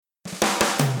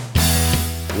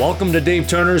Welcome to Dave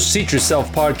Turner's Seat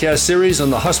Yourself podcast series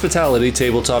on the hospitality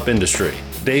tabletop industry.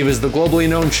 Dave is the globally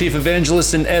known chief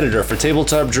evangelist and editor for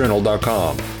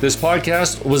tabletopjournal.com. This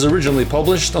podcast was originally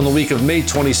published on the week of May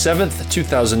 27th,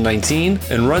 2019,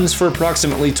 and runs for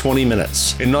approximately 20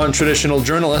 minutes. A non-traditional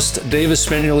journalist, Dave has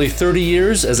spent nearly 30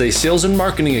 years as a sales and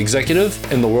marketing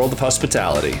executive in the world of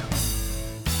hospitality.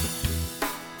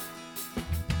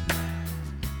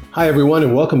 Hi, everyone,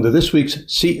 and welcome to this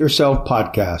week's Seat Yourself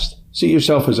podcast. Seat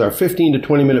Yourself is our 15 to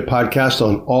 20-minute podcast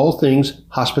on all things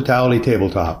hospitality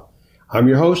tabletop. I'm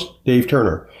your host, Dave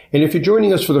Turner, and if you're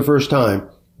joining us for the first time,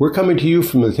 we're coming to you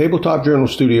from the Tabletop Journal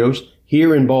studios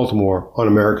here in Baltimore on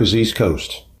America's East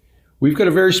Coast. We've got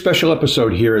a very special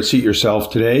episode here at Seat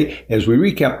Yourself today as we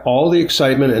recap all the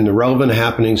excitement and the relevant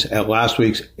happenings at last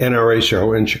week's NRA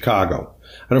show in Chicago.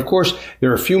 And of course,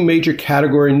 there are a few major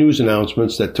category news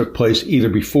announcements that took place either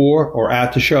before or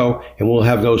at the show, and we'll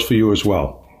have those for you as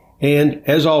well. And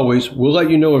as always, we'll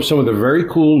let you know of some of the very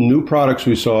cool new products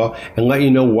we saw and let you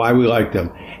know why we like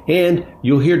them. And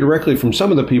you'll hear directly from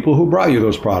some of the people who brought you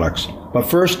those products. But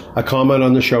first, a comment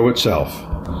on the show itself.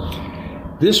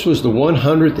 This was the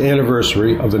 100th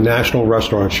anniversary of the National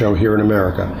Restaurant Show here in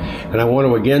America. And I want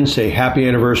to again say happy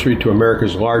anniversary to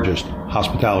America's largest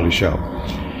hospitality show.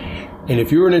 And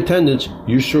if you were in attendance,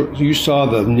 you saw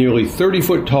the nearly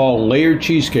 30-foot tall layered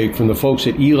cheesecake from the folks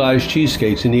at Eli's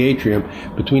Cheesecakes in the atrium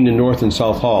between the North and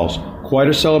South Halls. Quite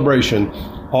a celebration,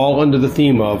 all under the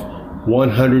theme of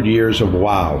 100 years of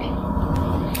wow.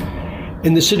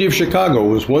 And the city of Chicago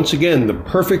was once again the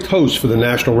perfect host for the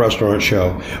National Restaurant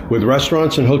Show, with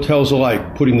restaurants and hotels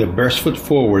alike putting their best foot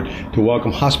forward to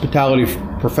welcome hospitality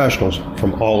professionals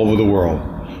from all over the world.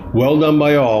 Well done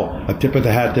by all. A tip of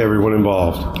the hat to everyone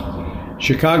involved.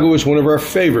 Chicago is one of our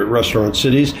favorite restaurant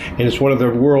cities, and it's one of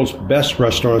the world's best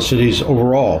restaurant cities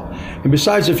overall. And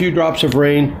besides a few drops of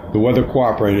rain, the weather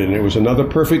cooperated, and it was another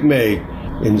perfect May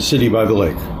in the city by the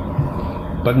lake.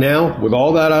 But now, with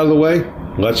all that out of the way,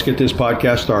 let's get this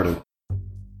podcast started.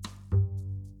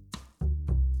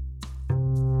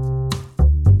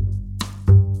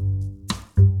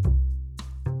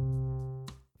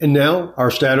 And now,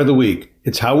 our stat of the week.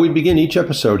 It's how we begin each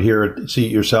episode here at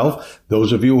Seat Yourself.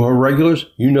 Those of you who are regulars,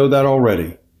 you know that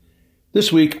already.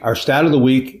 This week, our stat of the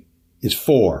week is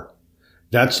 4.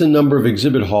 That's the number of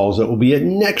exhibit halls that will be at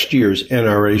next year's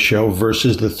NRA show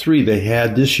versus the 3 they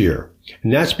had this year.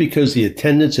 And that's because the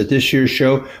attendance at this year's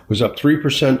show was up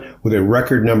 3% with a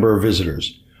record number of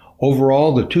visitors.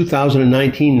 Overall, the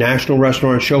 2019 National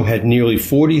Restaurant Show had nearly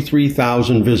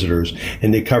 43,000 visitors,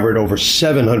 and they covered over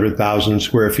 700,000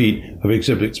 square feet of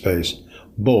exhibit space,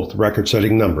 both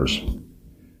record-setting numbers.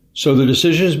 So the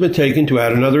decision has been taken to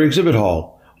add another exhibit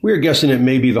hall. We are guessing it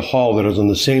may be the hall that is on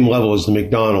the same level as the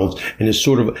McDonald's and is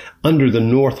sort of under the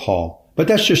North Hall, but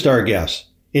that's just our guess.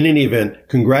 In any event,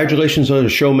 congratulations on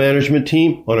the show management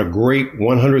team on a great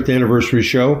 100th anniversary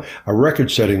show, a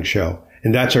record-setting show.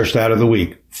 And that's our stat of the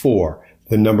week, 4,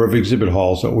 the number of exhibit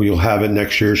halls that we'll have at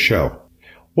next year's show.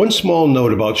 One small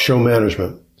note about show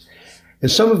management.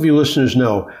 As some of you listeners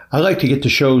know, I like to get to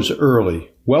shows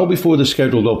early, well before the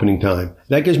scheduled opening time.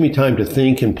 That gives me time to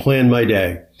think and plan my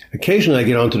day. Occasionally I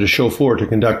get onto the show floor to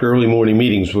conduct early morning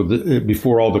meetings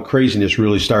before all the craziness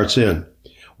really starts in.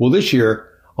 Well, this year,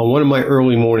 on one of my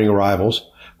early morning arrivals,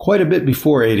 quite a bit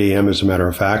before 8 a.m. as a matter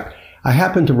of fact, I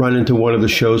happened to run into one of the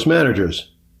show's managers.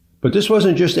 But this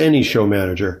wasn't just any show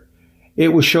manager.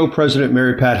 It was show president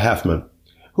Mary Pat Heffman,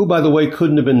 who, by the way,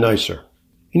 couldn't have been nicer.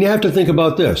 And you have to think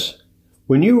about this.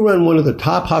 When you run one of the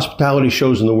top hospitality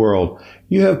shows in the world,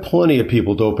 you have plenty of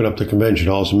people to open up the convention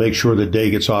halls and make sure the day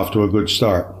gets off to a good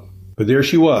start. But there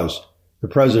she was, the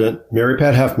president, Mary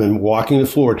Pat Heffman, walking the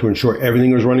floor to ensure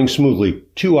everything was running smoothly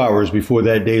 2 hours before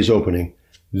that day's opening.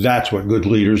 That's what good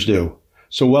leaders do.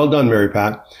 So well done, Mary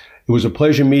Pat. It was a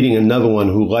pleasure meeting another one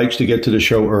who likes to get to the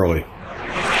show early.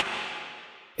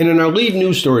 And in our lead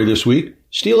news story this week,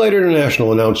 Steelite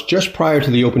International announced just prior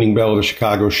to the opening bell of the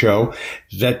Chicago show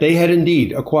that they had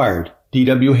indeed acquired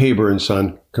D.W. Haber &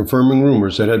 Son, confirming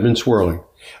rumors that had been swirling.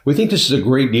 We think this is a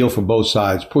great deal for both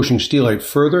sides, pushing Steelite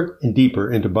further and deeper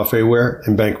into buffetware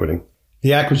and banqueting.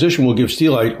 The acquisition will give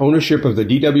Steelite ownership of the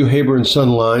D.W. Haber & Son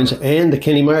lines and the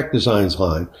Kenny Mac Designs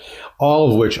line,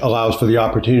 all of which allows for the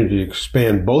opportunity to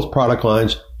expand both product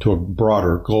lines to a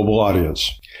broader global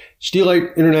audience.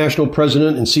 Steelite International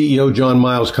President and CEO John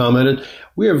Miles commented,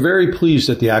 "We are very pleased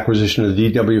at the acquisition of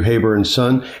D.W. Haber &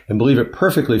 Son and believe it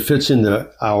perfectly fits into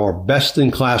our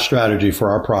best-in-class strategy for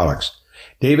our products.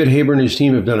 David Haber and his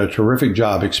team have done a terrific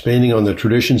job expanding on the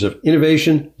traditions of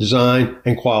innovation, design,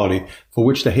 and quality for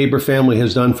which the Haber family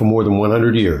has done for more than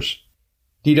 100 years.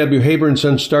 D.W. Haber &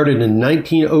 Son started in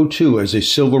 1902 as a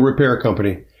silver repair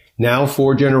company. Now,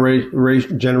 4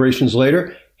 generations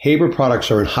later, Haber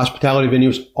products are in hospitality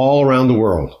venues all around the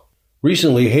world.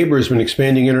 Recently, Haber has been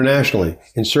expanding internationally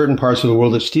in certain parts of the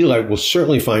world that Steelite will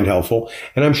certainly find helpful,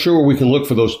 and I'm sure we can look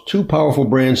for those two powerful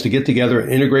brands to get together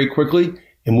and integrate quickly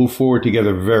and move forward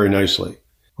together very nicely.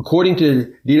 According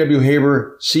to D.W.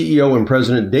 Haber CEO and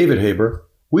President David Haber,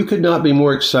 we could not be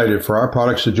more excited for our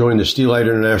products to join the Steelite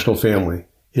International family.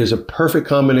 It is a perfect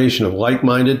combination of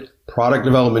like-minded product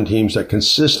development teams that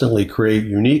consistently create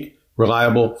unique,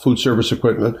 reliable food service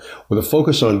equipment with a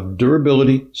focus on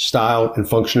durability, style, and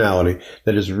functionality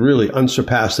that is really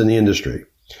unsurpassed in the industry.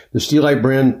 The Steelite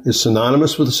brand is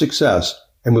synonymous with success,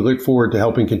 and we look forward to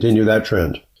helping continue that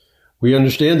trend. We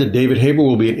understand that David Haber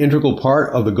will be an integral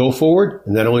part of the go forward,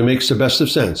 and that only makes the best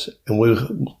of sense and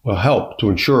will help to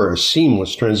ensure a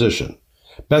seamless transition.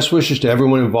 Best wishes to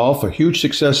everyone involved for huge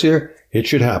success here. It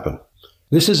should happen.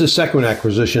 This is the second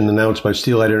acquisition announced by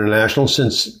Steelite International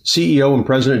since CEO and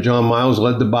President John Miles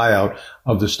led the buyout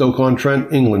of the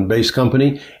Stoke-on-Trent, England-based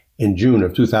company in June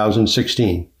of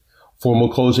 2016. Formal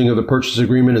closing of the purchase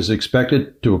agreement is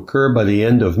expected to occur by the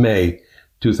end of May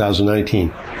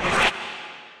 2019.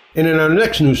 And in our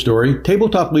next news story,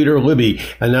 tabletop leader Libby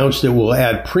announced it will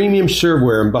add premium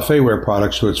serveware and buffetware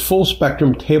products to its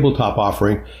full-spectrum tabletop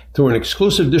offering through an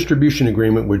exclusive distribution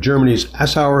agreement with Germany's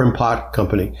Assauer & Pott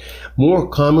company, more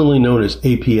commonly known as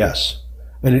APS.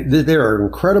 And they are an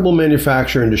incredible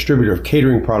manufacturer and distributor of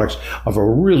catering products of a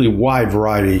really wide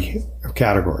variety of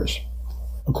categories.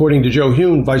 According to Joe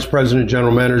Hune, Vice President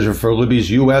General Manager for Libby's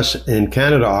U.S. and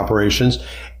Canada operations,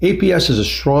 APS has a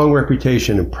strong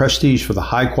reputation and prestige for the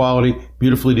high-quality,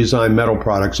 beautifully designed metal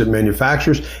products it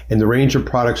manufactures and the range of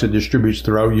products it distributes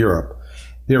throughout Europe.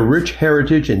 Their rich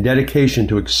heritage and dedication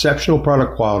to exceptional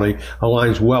product quality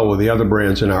aligns well with the other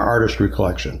brands in our artistry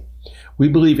collection. We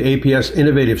believe APS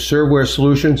innovative serveware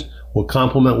solutions will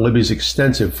complement Libby's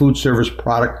extensive food service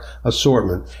product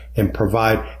assortment and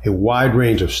provide a wide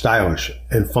range of stylish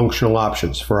and functional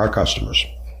options for our customers.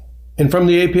 And from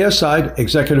the APS side,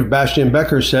 Executive Bastian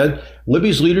Becker said,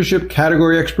 Libby's leadership,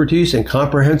 category expertise, and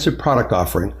comprehensive product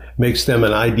offering makes them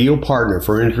an ideal partner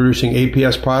for introducing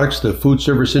APS products to the food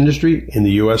service industry in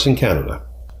the U.S. and Canada.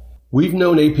 We've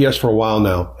known APS for a while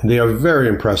now, and they are very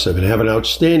impressive and have an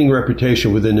outstanding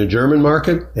reputation within the German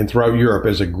market and throughout Europe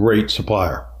as a great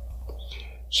supplier.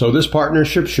 So this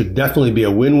partnership should definitely be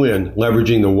a win-win,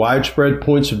 leveraging the widespread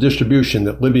points of distribution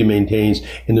that Libby maintains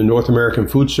in the North American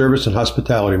food service and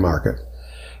hospitality market.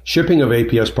 Shipping of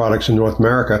APS products in North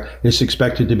America is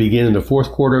expected to begin in the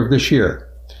fourth quarter of this year.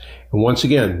 And once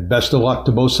again, best of luck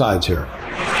to both sides here.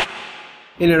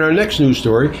 And in our next news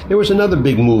story, there was another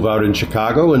big move out in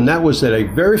Chicago, and that was that a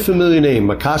very familiar name,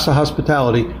 Mikasa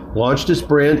Hospitality, launched its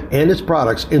brand and its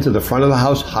products into the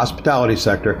front-of-the-house hospitality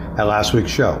sector at last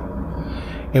week's show.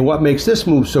 And what makes this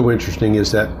move so interesting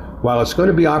is that while it's going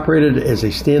to be operated as a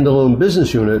standalone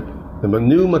business unit, the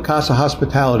new Mikasa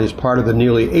Hospitality is part of the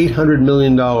nearly $800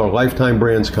 million Lifetime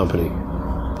Brands company.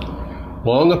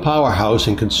 Long a powerhouse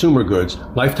in consumer goods,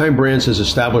 Lifetime Brands has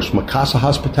established Mikasa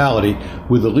Hospitality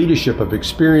with the leadership of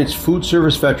experienced food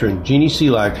service veteran Jeannie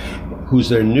Selag, who's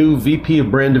their new VP of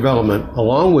Brand Development,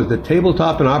 along with the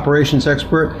tabletop and operations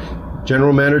expert,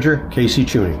 General Manager Casey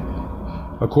Chuning.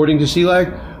 According to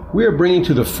Selag, we are bringing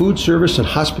to the food service and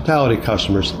hospitality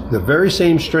customers the very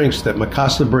same strengths that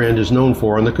Mikasa brand is known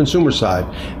for on the consumer side.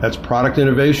 That's product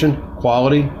innovation,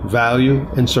 quality, value,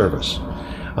 and service.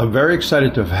 I'm very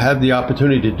excited to have had the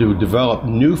opportunity to develop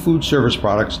new food service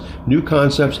products, new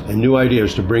concepts, and new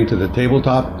ideas to bring to the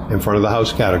tabletop and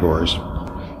front-of-the-house categories.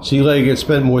 Selag has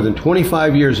spent more than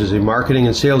 25 years as a marketing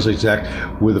and sales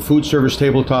exec with the food service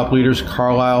tabletop leaders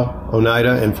Carlisle,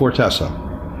 Oneida, and Fortessa.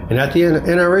 And at the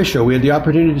NRA show, we had the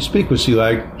opportunity to speak with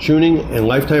Selag, Chuning, and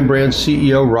Lifetime Brands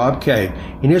CEO Rob Kay.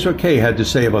 And here's what Kay had to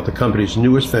say about the company's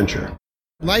newest venture.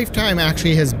 Lifetime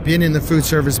actually has been in the food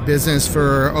service business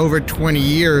for over 20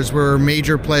 years. We're a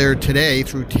major player today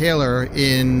through Taylor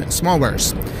in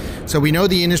smallwares. So we know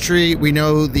the industry, we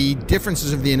know the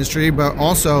differences of the industry, but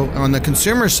also on the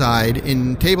consumer side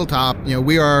in tabletop,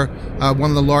 we are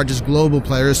one of the largest global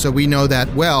players, so we know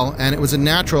that well, and it was a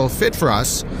natural fit for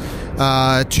us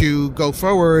to go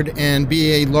forward and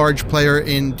be a large player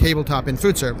in tabletop and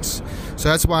food service. So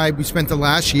that's why we spent the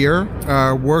last year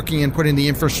working and putting the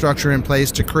infrastructure in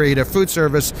place to create a food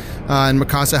service and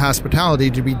Mikasa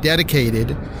Hospitality to be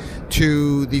dedicated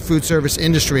to the food service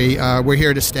industry. We're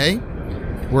here to stay.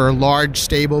 We're a large,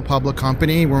 stable public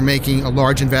company. We're making a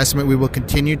large investment. We will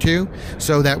continue to.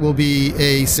 So that will be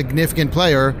a significant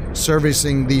player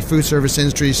servicing the food service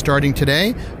industry starting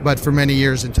today, but for many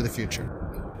years into the future.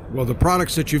 Well, the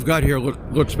products that you've got here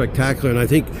look spectacular, and I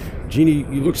think, Jeannie,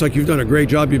 it looks like you've done a great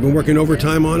job. You've been working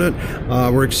overtime on it.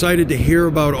 We're excited to hear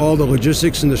about all the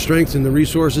logistics and the strength and the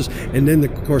resources, and then,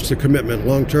 of course, the commitment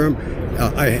long term.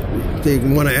 I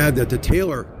want to add that the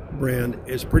Taylor brand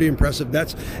is pretty impressive.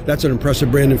 That's an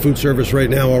impressive brand in food service right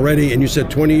now already, and you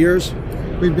said 20 years?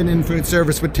 We've been in food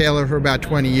service with Taylor for about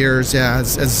 20 years,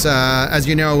 as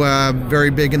you know, very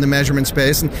big in the measurement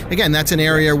space. And again, that's an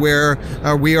area where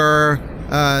we are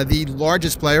the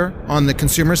largest player on the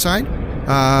consumer side.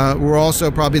 We're also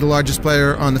probably the largest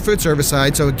player on the food service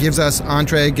side, so it gives us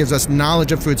entree, gives us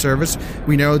knowledge of food service.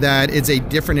 We know that it's a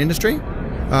different industry,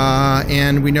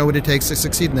 and we know what it takes to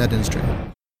succeed in that industry.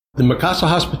 The Mikasa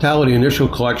Hospitality initial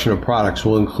collection of products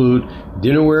will include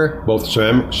dinnerware, both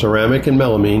ceramic and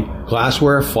melamine,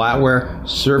 glassware, flatware,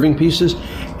 serving pieces,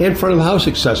 and front-of-the-house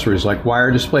accessories like wire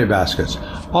display baskets,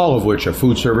 all of which are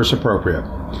food service appropriate.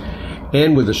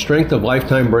 And with the strength of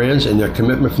lifetime brands and their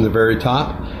commitment from the very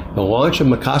top, the launch of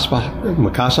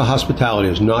Mikasa Hospitality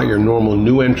is not your normal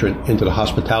new entrant into the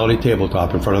hospitality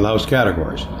tabletop and front-of-the-house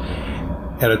categories.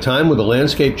 At a time with the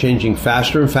landscape changing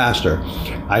faster and faster,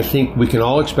 I think we can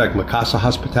all expect Mikasa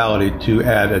Hospitality to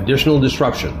add additional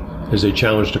disruption as they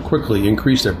challenge to quickly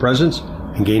increase their presence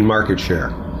and gain market share.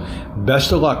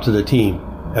 Best of luck to the team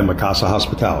at Mikasa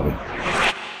Hospitality.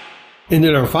 And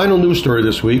in our final news story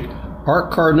this week,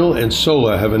 Ark Cardinal and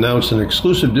Sola have announced an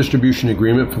exclusive distribution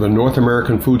agreement for the North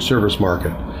American food service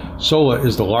market. Sola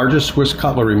is the largest Swiss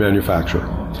cutlery manufacturer.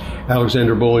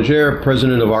 Alexander Bollinger,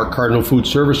 president of Ark Cardinal Food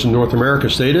Service in North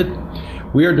America, stated,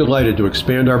 "We are delighted to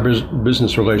expand our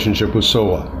business relationship with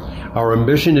Sola. Our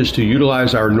ambition is to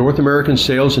utilize our North American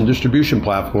sales and distribution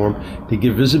platform to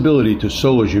give visibility to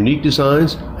Sola's unique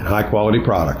designs and high-quality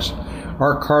products.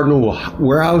 Ark Cardinal will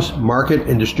warehouse, market,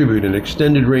 and distribute an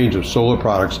extended range of Sola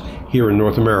products here in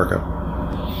North America."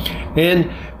 And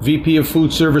VP of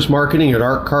Food Service Marketing at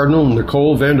Ark Cardinal,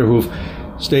 Nicole Vanderhoof,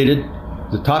 stated,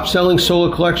 "The top-selling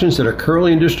Sola collections that are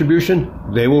currently in distribution,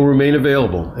 they will remain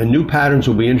available, and new patterns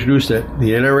will be introduced at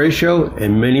the NRA show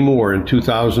and many more in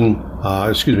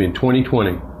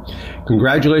 2020.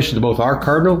 Congratulations to both Ark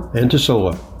Cardinal and to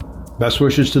Sola. Best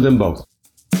wishes to them both."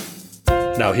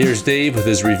 Now here's Dave with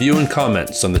his review and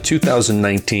comments on the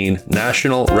 2019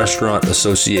 National Restaurant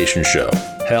Association Show,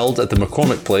 held at the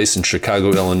McCormick Place in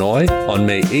Chicago, Illinois, on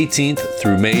May 18th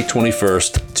through May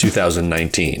 21st,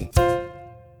 2019.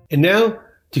 And now,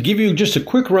 to give you just a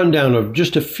quick rundown of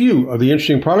just a few of the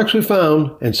interesting products we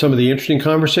found and some of the interesting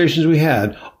conversations we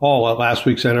had, all at last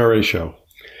week's NRA show.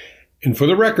 And for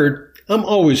the record, I'm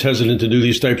always hesitant to do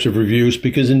these types of reviews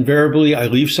because invariably I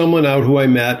leave someone out who I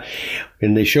met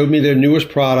and they showed me their newest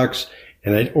products,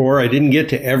 or I didn't get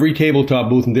to every tabletop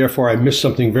booth and therefore I missed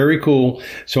something very cool.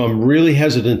 So I'm really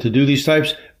hesitant to do these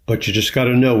types, but you just got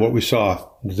to know what we saw.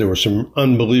 There were some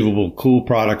unbelievable cool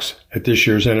products at this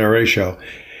year's NRA show.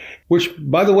 Which,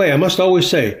 by the way, I must always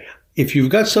say, if you've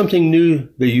got something new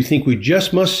that you think we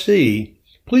just must see,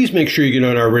 please make sure you get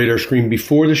on our radar screen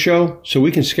before the show so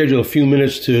we can schedule a few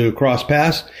minutes to cross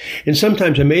paths. And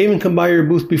sometimes I may even come by your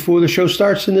booth before the show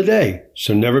starts in the day,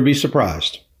 so never be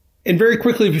surprised. And very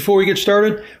quickly before we get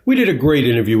started, we did a great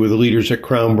interview with the leaders at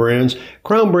Crown Brands.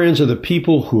 Crown Brands are the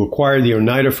people who acquired the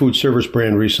Oneida Food Service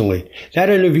brand recently. That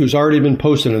interview has already been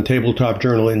posted on Tabletop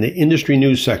Journal in the industry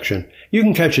news section. You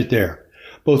can catch it there.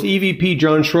 Both EVP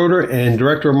John Schroeder and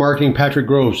Director of Marketing Patrick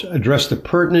Groves addressed the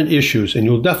pertinent issues, and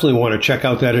you'll definitely want to check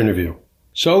out that interview.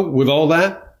 So, with all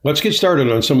that, let's get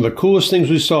started on some of the coolest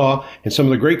things we saw and some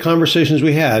of the great conversations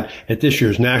we had at this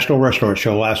year's National Restaurant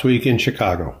Show last week in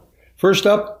Chicago. First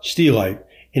up, Steelite.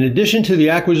 In addition to the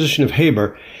acquisition of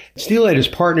Haber, Steelite has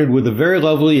partnered with the very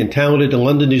lovely and talented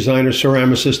London designer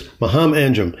ceramicist Maham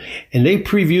Anjem, and they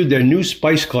previewed their new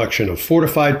spice collection of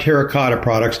fortified terracotta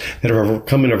products that have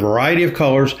come in a variety of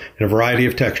colors and a variety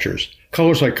of textures.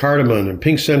 Colors like cardamom and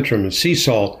pink centrum and sea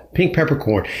salt, pink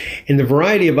peppercorn, and the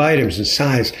variety of items and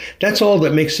size. That's all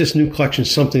that makes this new collection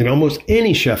something that almost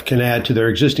any chef can add to their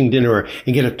existing dinnerware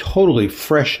and get a totally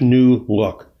fresh new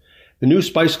look. The new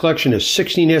spice collection has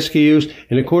 16 SKUs,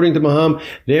 and according to Maham,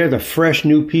 they're the fresh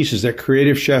new pieces that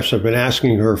creative chefs have been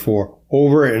asking her for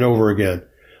over and over again.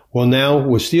 Well, now,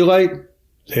 with Steelite,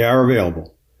 they are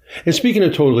available. And speaking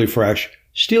of totally fresh,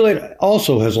 Steelite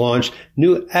also has launched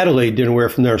new Adelaide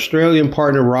dinnerware from their Australian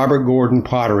partner Robert Gordon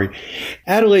Pottery.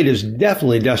 Adelaide is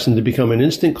definitely destined to become an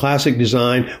instant classic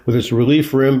design with its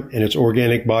relief rim and its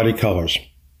organic body colors.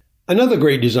 Another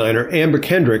great designer, Amber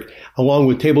Kendrick, along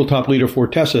with tabletop leader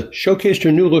Fortessa, showcased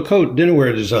her new Lacote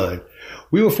dinnerware design.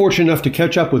 We were fortunate enough to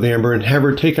catch up with Amber and have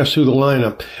her take us through the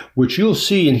lineup, which you'll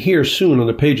see and hear soon on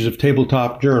the pages of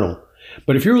Tabletop Journal.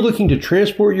 But if you're looking to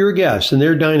transport your guests and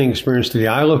their dining experience to the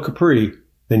Isle of Capri,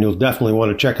 then you'll definitely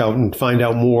want to check out and find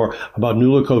out more about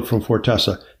Nulacote from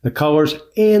Fortessa. The colors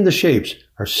and the shapes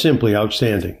are simply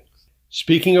outstanding.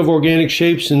 Speaking of organic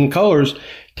shapes and colors,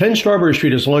 10 Strawberry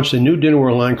Street has launched a new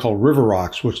dinnerware line called River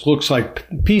Rocks, which looks like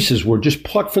pieces were just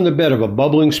plucked from the bed of a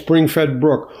bubbling spring-fed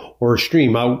brook or a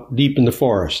stream out deep in the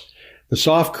forest. The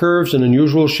soft curves and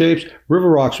unusual shapes, River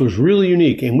Rocks was really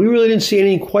unique, and we really didn't see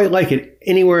anything quite like it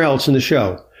anywhere else in the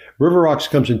show. River Rocks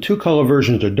comes in 2 color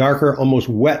versions, a darker, almost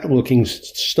wet-looking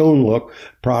stone look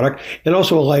product, and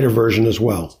also a lighter version as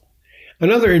well.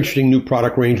 Another interesting new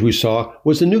product range we saw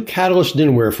was the new Catalyst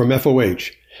dinnerware from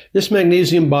FOH. This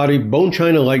magnesium-bodied, bone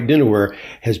china-like dinnerware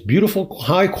has beautiful,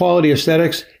 high-quality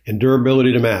aesthetics and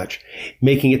durability to match,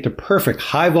 making it the perfect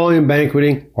high-volume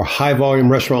banqueting or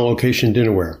high-volume restaurant location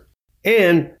dinnerware.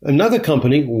 And another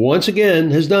company, once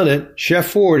again, has done it. Chef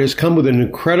Ford has come with an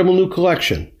incredible new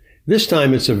collection. This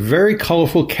time, it's a very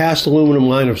colorful cast aluminum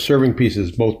line of serving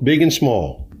pieces, both big and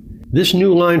small. This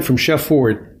new line from Chef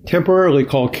Ford, temporarily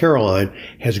called Caroline,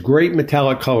 has great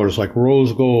metallic colors like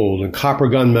rose gold and copper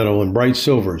gunmetal and bright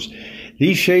silvers.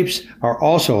 These shapes are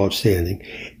also outstanding.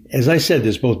 As I said,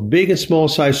 there's both big and small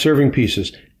size serving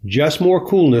pieces, just more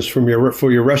coolness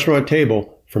for your restaurant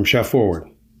table from Chef Ford.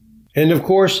 And of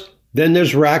course, then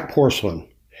there's Rack Porcelain.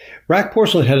 Rack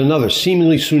Porcelain had another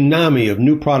seemingly tsunami of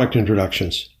new product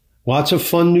introductions. Lots of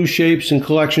fun new shapes and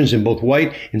collections in both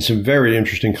white and some very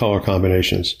interesting color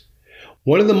combinations.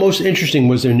 One of the most interesting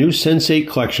was their new Sensate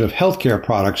collection of healthcare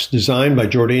products designed by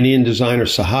Jordanian designer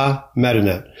Saha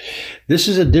Madanet. This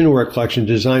is a dinnerware collection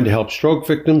designed to help stroke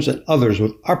victims and others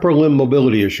with upper limb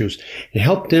mobility issues and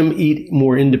help them eat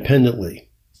more independently.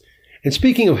 And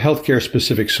speaking of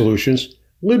healthcare-specific solutions,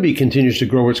 Libby continues to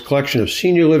grow its collection of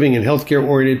senior living and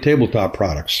healthcare-oriented tabletop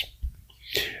products.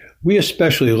 We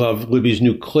especially love Libby's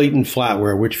new Clayton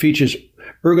flatware, which features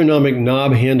ergonomic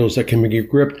knob handles that can be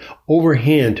gripped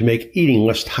overhand to make eating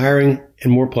less tiring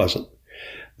and more pleasant.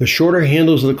 The shorter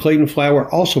handles of the Clayton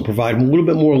flatware also provide a little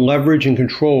bit more leverage and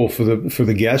control for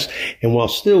the guest, and while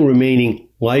still remaining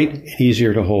light and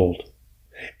easier to hold.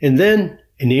 And then,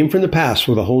 a name from the past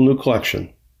with a whole new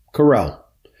collection, Corelle.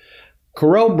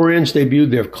 Corelle Brands debuted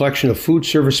their collection of food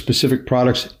service specific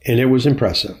products, and it was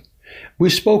impressive. We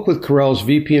spoke with Corelle's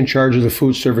VP in charge of the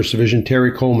food service division,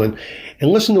 Terry Coleman,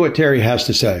 and listen to what Terry has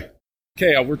to say.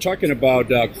 Okay, we're talking about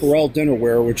Corelle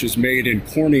Dinnerware, which is made in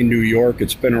Corning, New York.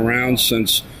 It's been around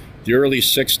since the early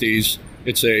 60s.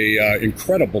 It's a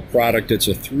incredible product. It's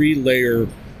a 3-layer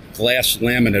glass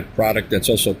laminate product that's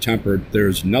also tempered.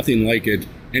 There's nothing like it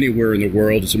anywhere in the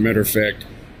world. As a matter of fact,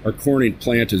 our Corning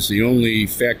plant is the only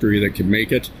factory that can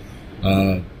make it.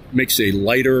 Makes a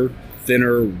lighter,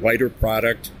 thinner, whiter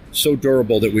product. So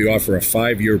durable that we offer a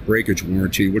 5-year breakage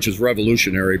warranty, which is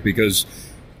revolutionary because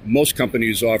most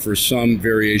companies offer some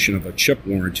variation of a chip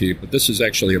warranty, but this is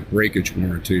actually a breakage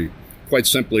warranty. Quite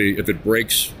simply, if it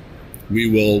breaks, we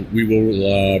will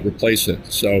replace it.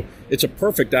 So it's a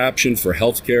perfect option for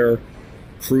healthcare,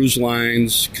 cruise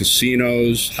lines,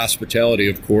 casinos, hospitality,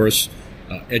 of course,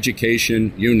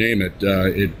 education, you name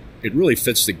it. It really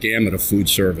fits the gamut of food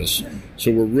service. So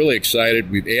we're really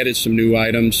excited. We've added some new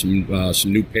items,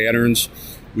 some new patterns.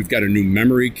 We've got a new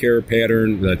memory care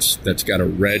pattern that's got a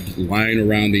red line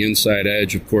around the inside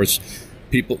edge. Of course,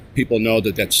 people know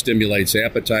that stimulates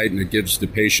appetite and it gives the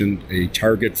patient a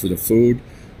target for the food.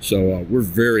 So we're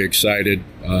very excited.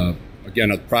 Again,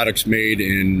 the product's made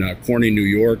in Corning, New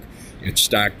York. It's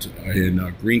stocked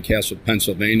in Greencastle,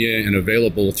 Pennsylvania, and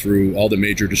available through all the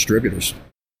major distributors.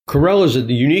 Corelle is a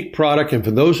unique product, and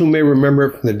for those who may remember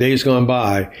it from the days gone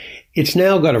by, it's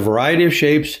now got a variety of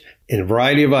shapes and a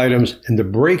variety of items, and the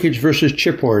breakage versus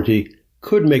chip warranty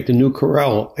could make the new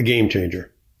Corelle a game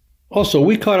changer. Also,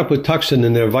 we caught up with Tuxton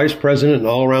and their vice president and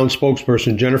all-around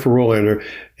spokesperson, Jennifer Rolander,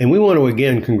 and we want to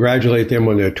again congratulate them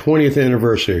on their 20th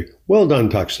anniversary. Well done,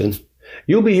 Tuxton.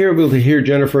 You'll be able to hear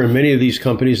Jennifer and many of these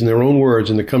companies in their own words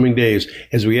in the coming days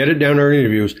as we edit down our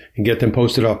interviews and get them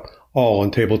posted up, all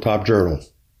on Tabletop Journal.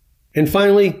 And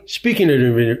finally, speaking of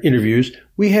interviews,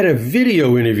 we had a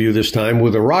video interview this time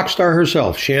with a rock star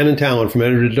herself, Shannon Talon from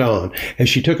Edward Don, as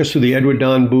she took us to the Edward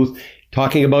Don booth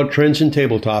talking about trends in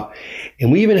tabletop. And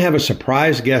we even have a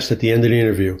surprise guest at the end of the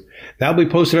interview. That'll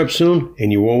be posted up soon,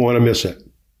 and you won't want to miss it.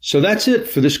 So that's it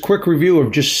for this quick review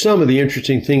of just some of the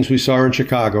interesting things we saw in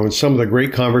Chicago and some of the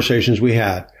great conversations we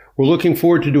had. We're looking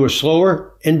forward to do a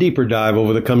slower and deeper dive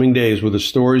over the coming days with the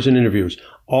stories and interviews,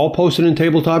 all posted in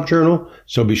Tabletop Journal,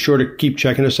 so be sure to keep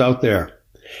checking us out there.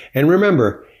 And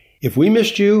remember, if we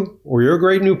missed you or your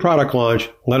great new product launch,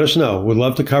 let us know. We'd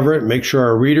love to cover it and make sure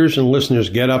our readers and listeners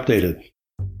get updated.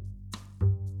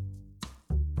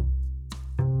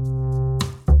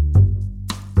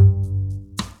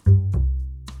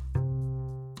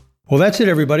 Well, that's it,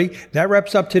 everybody. That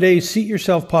wraps up today's Seat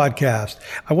Yourself podcast.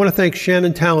 I want to thank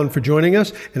Shannon Talon for joining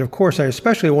us. And of course, I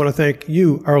especially want to thank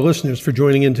you, our listeners, for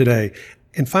joining in today.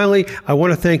 And finally, I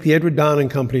want to thank the Edward Don &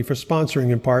 Company for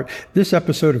sponsoring in part this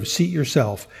episode of Seat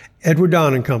Yourself. Edward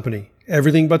Don & Company,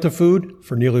 everything but the food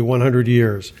for nearly 100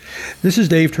 years. This is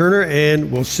Dave Turner,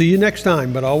 and we'll see you next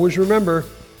time. But always remember,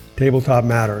 tabletop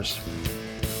matters.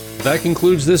 That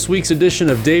concludes this week's edition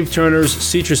of Dave Turner's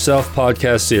Seat Yourself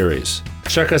podcast series.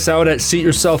 Check us out at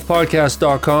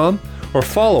seatyourselfpodcast.com or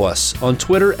follow us on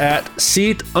Twitter at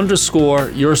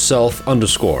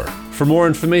seat_yourself_. For more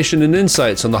information and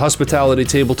insights on the hospitality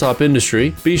tabletop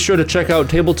industry, be sure to check out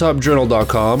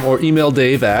tabletopjournal.com or email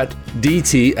Dave at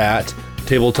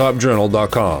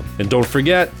dt@tabletopjournal.com. And don't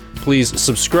forget, please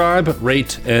subscribe,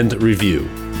 rate, and review.